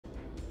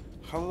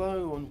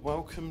Hello and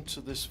welcome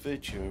to this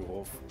video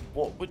of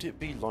what would it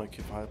be like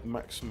if I had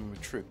maximum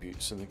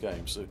attributes in the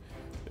game. So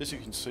as you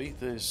can see,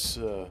 there's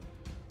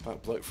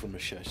that bloke from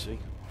Machete,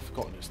 I've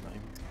forgotten his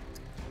name.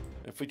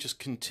 If we just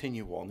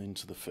continue on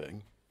into the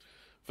thing,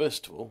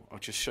 first of all I'll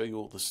just show you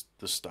all the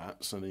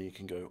stats and then you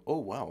can go, oh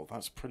wow,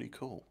 that's pretty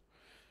cool,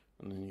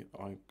 and then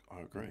I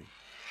agree.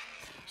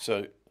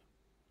 So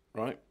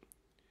right,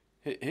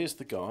 here's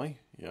the guy,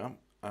 yeah,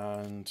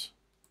 and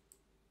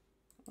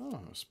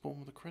oh, spawn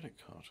with a credit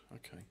card.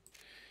 Okay.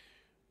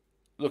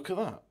 Look at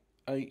that.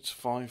 8,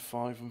 5,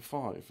 5, and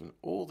 5. And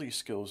all these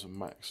skills are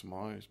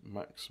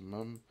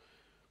maximum.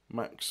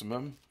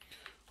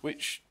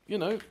 Which, you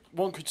know,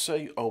 one could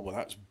say, oh, well,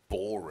 that's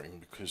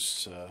boring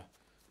because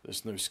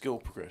there's no skill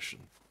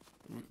progression.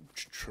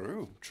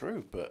 True.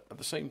 But at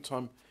the same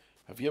time,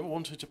 have you ever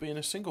wanted to be in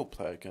a single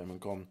player game and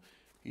gone,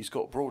 he's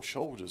got broad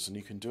shoulders and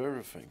he can do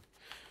everything?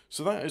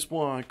 So that is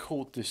why I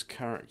called this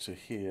character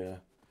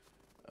here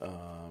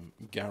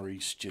Gary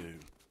Stew.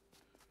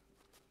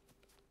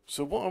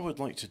 So what I would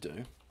like to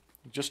do,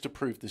 just to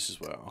prove this as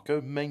well, I'll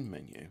go main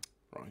menu,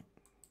 right?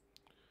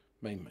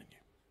 Main menu.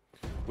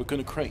 We're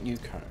going to create new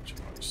character,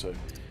 right? So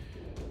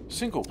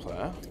single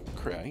player,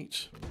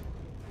 create,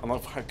 and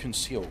I've had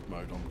concealed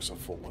mode on because I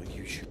thought, well,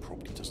 YouTube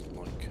probably doesn't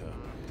like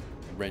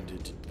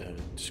rendered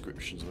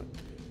descriptions of it.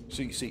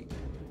 So you see,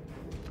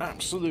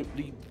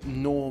 absolutely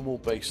normal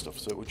base stuff,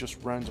 so we'll just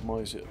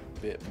randomize it a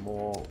bit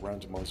more,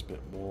 randomize a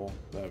bit more,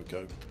 there we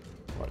go.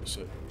 Right,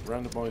 so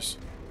randomize,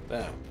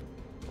 there,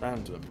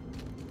 random,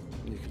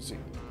 you can see,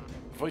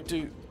 if I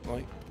do,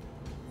 like,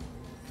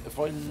 if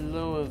I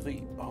lower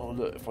the, oh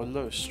look, if I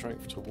lower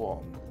strength to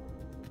 1,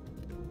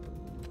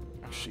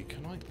 actually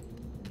can I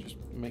just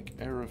make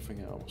everything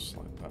else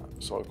like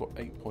that, so I've got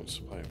 8 points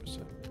to play with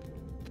it.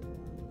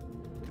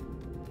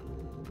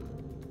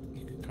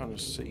 You can kind of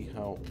see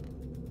how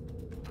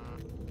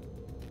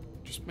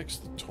just makes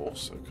the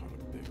torso kind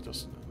of big,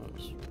 doesn't it?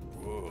 That's,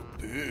 whoa,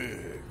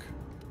 big,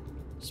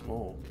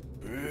 small,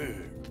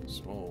 big,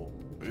 small,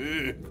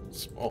 big,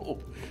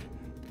 small.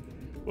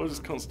 What does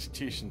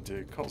Constitution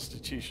do?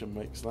 Constitution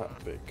makes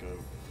that bit go.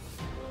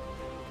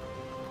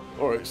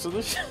 Alright, so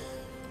this...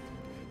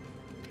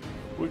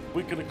 we're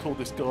going to call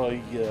this guy...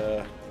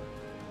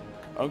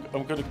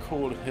 I'm going to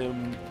call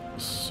him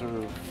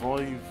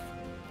Survivor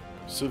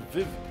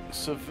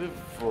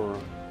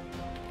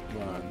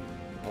Man.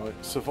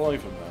 Right,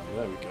 Survivor Man,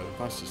 there we go,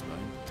 that's his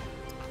name.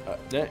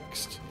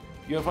 Next,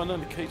 you have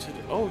unallocated,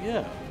 oh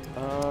yeah,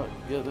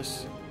 yeah,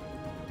 this,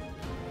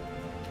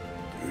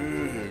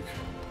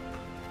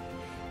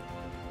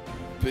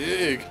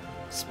 big,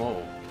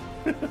 small,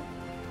 I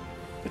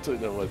don't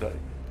know why that,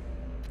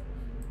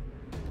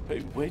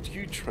 hey, where do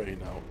you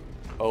train out?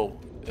 Oh,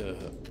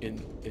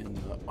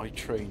 I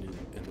train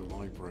in the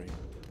library.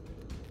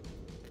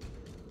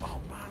 Oh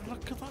man,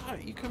 look at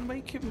that, you can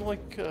make him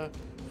like,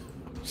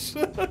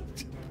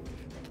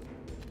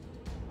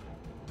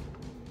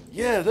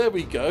 yeah, there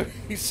we go.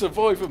 He's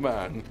Survivor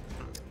Man.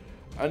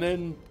 And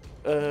then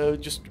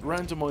just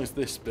randomise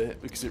this bit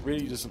because it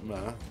really doesn't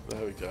matter.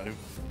 There we go.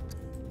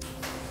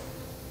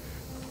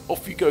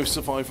 Off you go,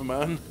 Survivor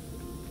Man.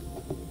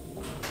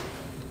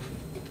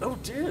 Oh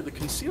dear, the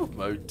concealed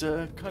mode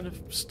kind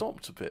of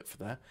stopped a bit for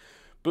there.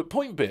 But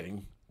point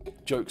being,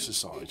 jokes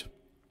aside,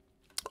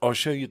 I'll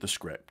show you the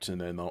script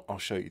and then I'll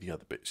show you the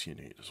other bits you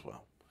need as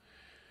well.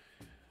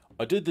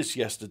 I did this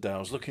yesterday. I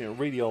was looking at a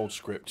really old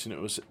script and it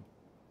was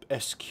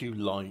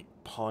SQLite,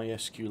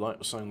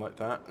 PySQLite or something like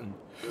that, and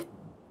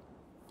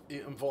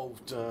it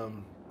involved a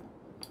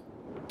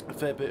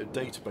fair bit of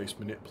database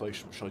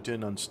manipulation which I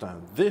didn't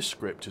understand. This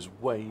script is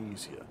way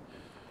easier,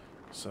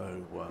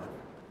 so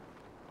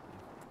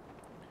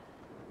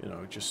you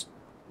know, just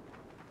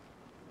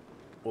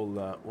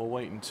we'll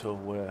wait until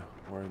we're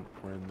in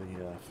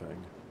the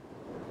thing.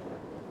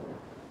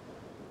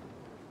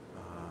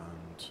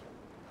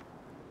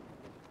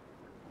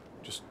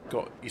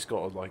 He's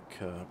got to like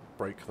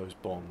break those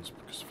bonds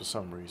because for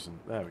some reason,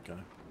 there we go.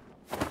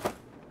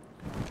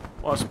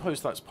 Well, I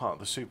suppose that's part of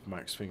the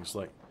Supermax thing. It's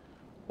like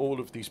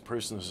all of these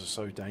prisoners are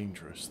so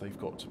dangerous, they've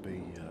got to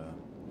be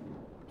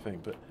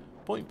thing. But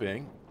point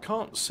being,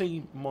 can't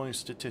see my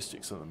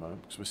statistics at the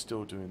moment because we're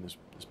still doing this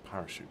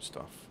parachute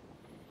stuff.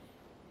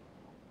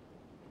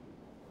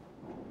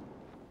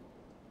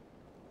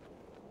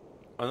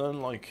 And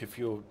unlike if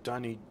you're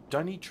Danny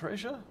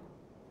Trejo,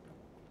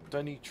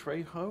 Danny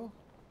Trejo.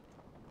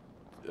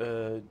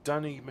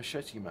 Danny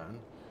Machete Man,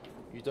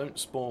 you don't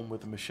spawn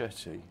with a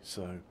machete,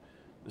 so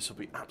this will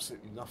be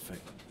absolutely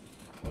nothing.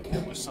 I'll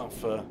get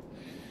myself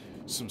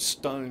some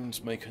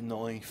stones, make a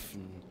knife,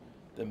 and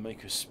then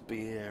make a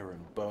spear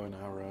and bow and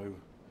arrow,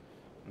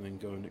 and then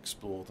go and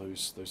explore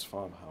those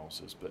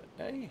farmhouses. But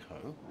hey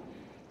ho,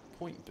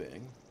 point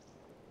being,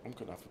 I'm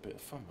going to have a bit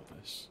of fun with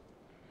this.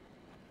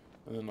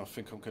 And then I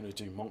think I'm going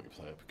to do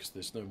multiplayer because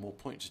there's no more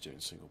point to doing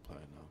single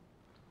player now,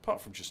 apart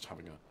from just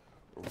having a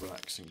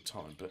relaxing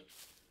time. But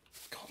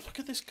God, look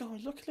at this guy,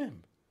 look at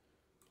him.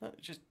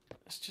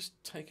 Let's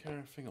just take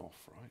everything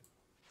off, right?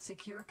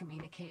 Secure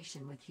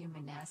communication with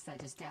human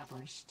asset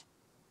established.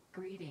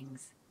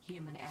 Greetings,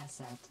 human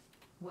asset.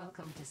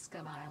 Welcome to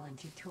SCUM Island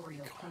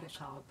tutorial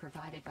protocol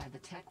provided by the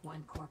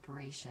Tech1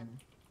 Corporation.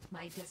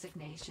 My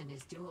designation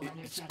is dual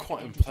energetic. It's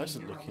quite entity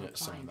unpleasant neural looking at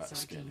some of that appliance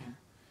skin. Ordina.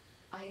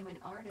 I am an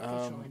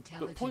artificial intelligence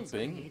But point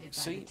being, created by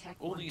see, the Tech1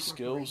 all these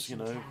skills, you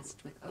know,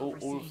 tasked with all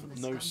overseeing of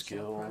the no SCUM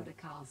skill,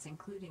 protocols,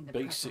 including the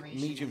basic,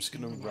 preparation medium of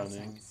skill and human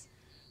running. assets.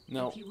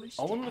 Now, If you wish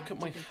I want to to look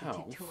at my activate the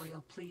health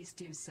tutorial, please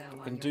do so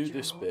on and your do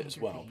this journal bit as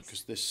well, interface.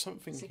 because there's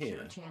something Secure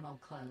here. channel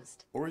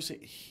closed. Or is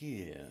it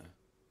here?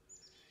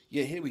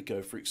 Yeah, here we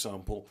go, for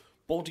example.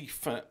 Body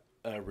fat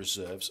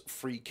reserves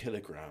 3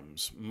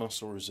 kilograms,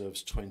 muscle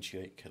reserves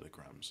 28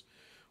 kilograms.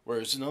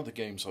 Whereas in other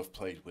games I've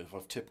played with,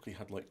 I've typically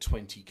had like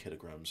 20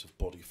 kilograms of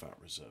body fat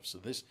reserve. So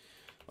this,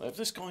 if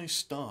this guy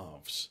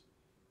starves,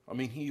 I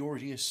mean, he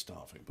already is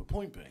starving, but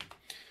point being,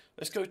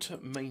 let's go to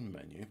main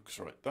menu, because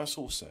right, that's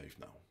all saved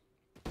now.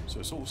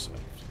 So it's all saved.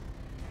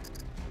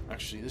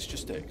 Actually, let's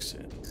just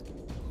exit.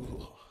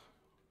 Ooh.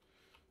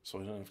 So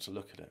I don't have to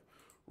look at it.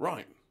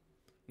 Right,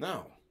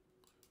 now,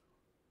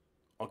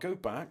 I'll go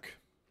back.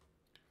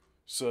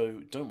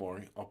 So don't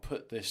worry, I'll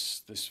put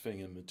this thing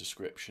in the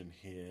description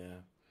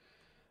here.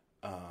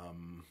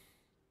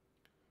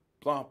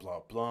 Blah blah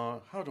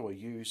blah. How do I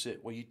use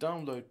it? Well, you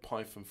download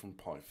Python from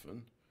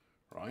Python,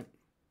 right?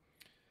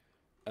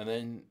 And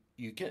then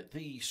you get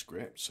the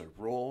script. So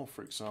raw,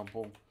 for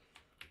example,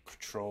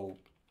 Control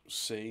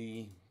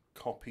C,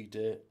 copied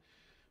it,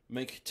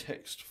 make a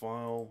text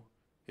file.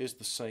 Here's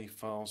the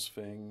SaveFiles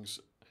things.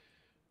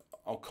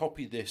 I'll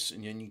copy this,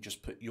 and then you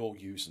just put your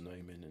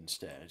username in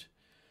instead.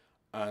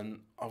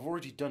 And I've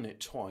already done it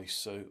twice,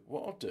 so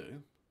what I'll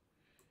do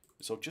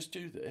is I'll just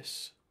do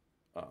this.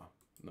 Ah,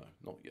 no,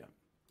 not yet.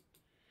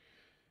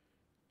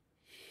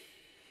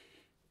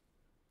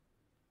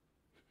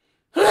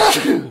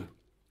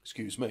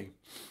 Excuse me.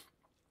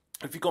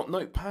 If you've got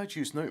Notepad,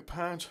 use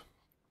Notepad.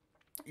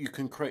 You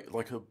can create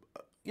like a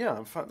yeah.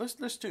 In fact,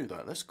 let's do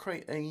that. Let's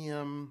create a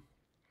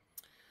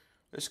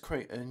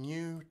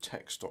new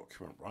text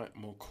document, right?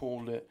 And we'll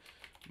call it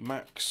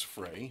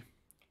Max3.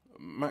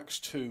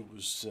 Max2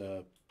 was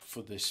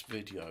for this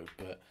video,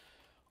 but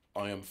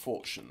I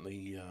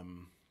unfortunately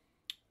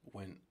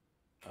went.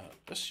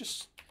 Let's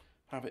just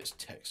have it as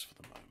text for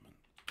the moment.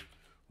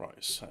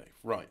 Right, save.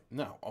 Right,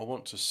 now I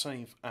want to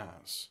save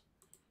as.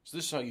 So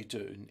this is how you do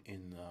it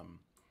in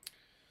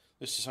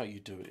this is how you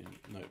do it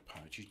in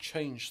Notepad. You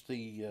change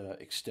the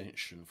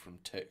extension from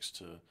text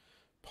to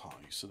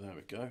py. So there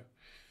we go.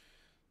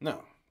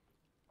 Now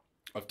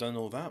I've done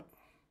all that,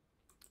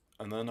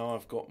 and then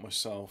I've got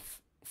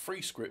myself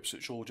 3 scripts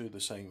which all do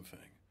the same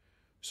thing.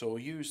 So I'll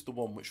use the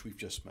one which we've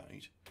just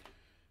made.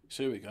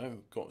 So here we go,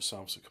 got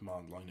ourselves a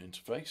command line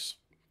interface.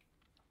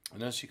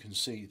 And as you can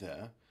see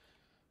there,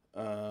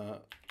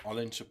 I'll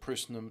enter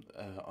prisoner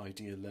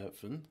ID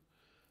 11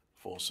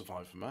 for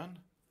Survivor Man.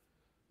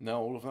 Now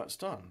all of that's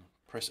done.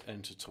 Press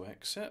enter to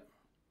exit.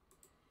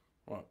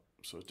 Right,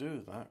 so I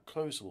do that,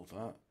 close all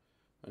that.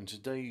 And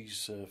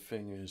today's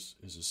thing is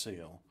a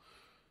seal.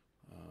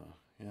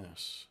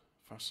 Yes,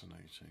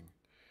 fascinating.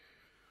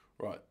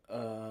 Right,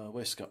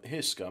 where's SCUM?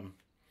 Here's SCUM.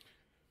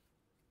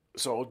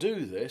 So I'll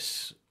do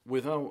this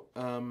without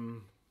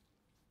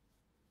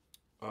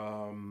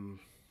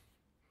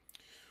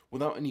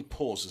without any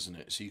pauses in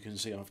it. So you can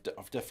see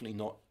I've definitely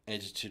not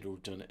edited or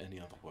done it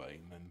any other way.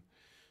 And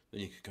then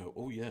you could go,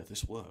 oh yeah,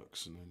 this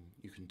works, and then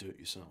you can do it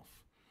yourself.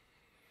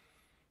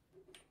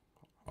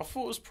 I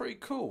thought it was pretty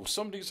cool.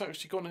 Somebody's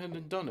actually gone ahead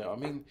and done it. I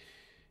mean,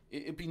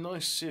 it'd be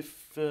nice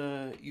if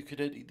you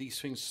could edit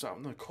these things out.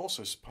 And of course,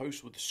 I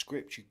suppose with the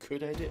script you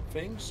could edit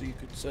things, so you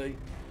could say,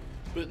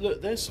 but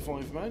look, there's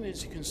Survivor Man.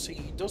 As you can see,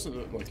 he doesn't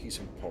look like he's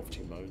in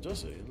poverty mode,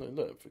 does he?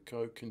 Look, if we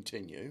go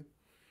continue.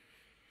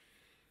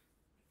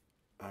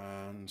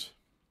 And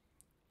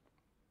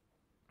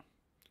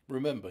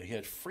remember, he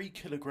had 3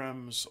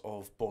 kilograms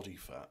of body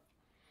fat.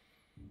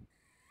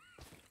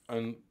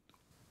 And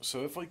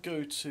so if I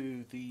go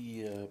to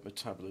the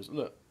metabolism,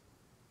 look,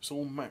 it's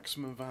all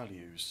maximum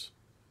values.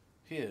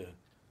 Here,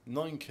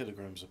 9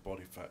 kilograms of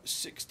body fat,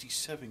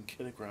 67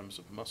 kilograms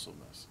of muscle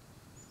mass.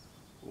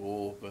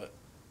 Oh, but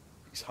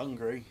he's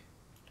hungry.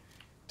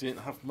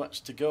 Didn't have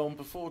much to go on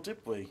before, did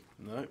we?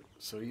 No,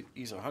 so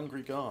he's a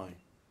hungry guy.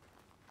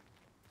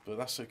 But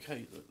that's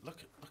okay. Look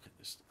at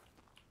this.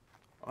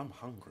 I'm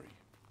hungry.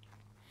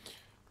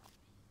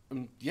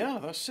 And yeah,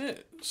 that's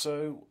it.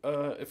 So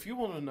if you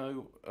want to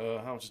know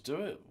how to do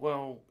it,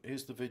 well,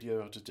 here's the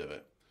video how to do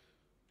it.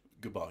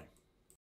 Goodbye.